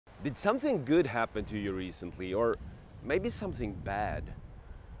Did something good happen to you recently, or maybe something bad?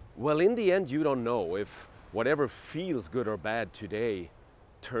 Well, in the end, you don't know if whatever feels good or bad today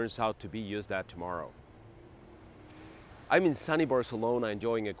turns out to be just that tomorrow. I'm in sunny Barcelona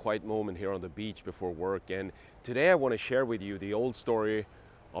enjoying a quiet moment here on the beach before work, and today I want to share with you the old story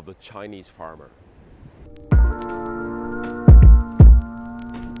of the Chinese farmer.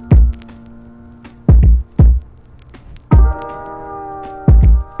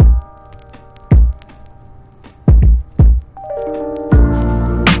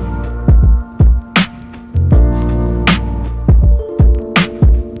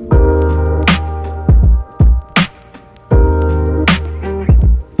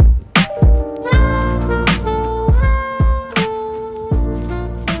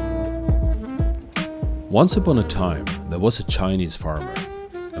 Once upon a time, there was a Chinese farmer,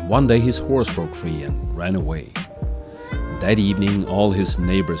 and one day his horse broke free and ran away. That evening, all his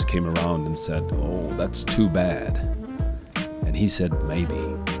neighbors came around and said, "Oh, that's too bad." And he said,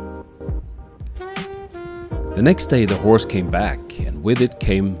 "Maybe." The next day, the horse came back, and with it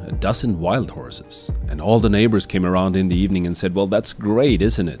came a dozen wild horses. And all the neighbors came around in the evening and said, "Well, that's great,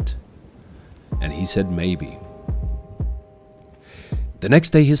 isn't it?" And he said, "Maybe." The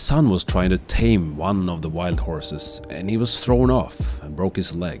next day his son was trying to tame one of the wild horses, and he was thrown off and broke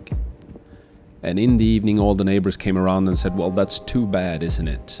his leg. And in the evening all the neighbors came around and said, "Well, that's too bad, isn't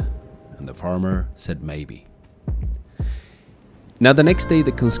it?" And the farmer said, "Maybe." Now the next day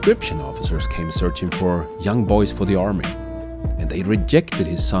the conscription officers came searching for young boys for the army, and they rejected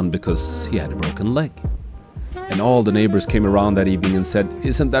his son because he had a broken leg. And all the neighbors came around that evening and said,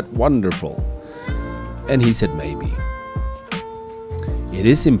 "Isn't that wonderful?" And he said, "Maybe." It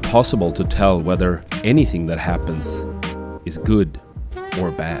is impossible to tell whether anything that happens is good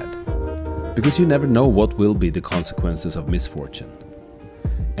or bad, because you never know what will be the consequences of misfortune,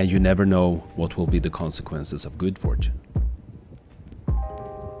 and you never know what will be the consequences of good fortune.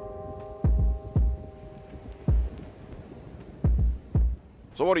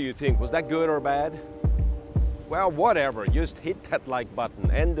 So what do you think? Was that good or bad? Well, whatever. Just hit that like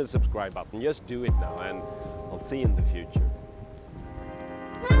button and the subscribe button. Just do it now, and I'll see you in the future.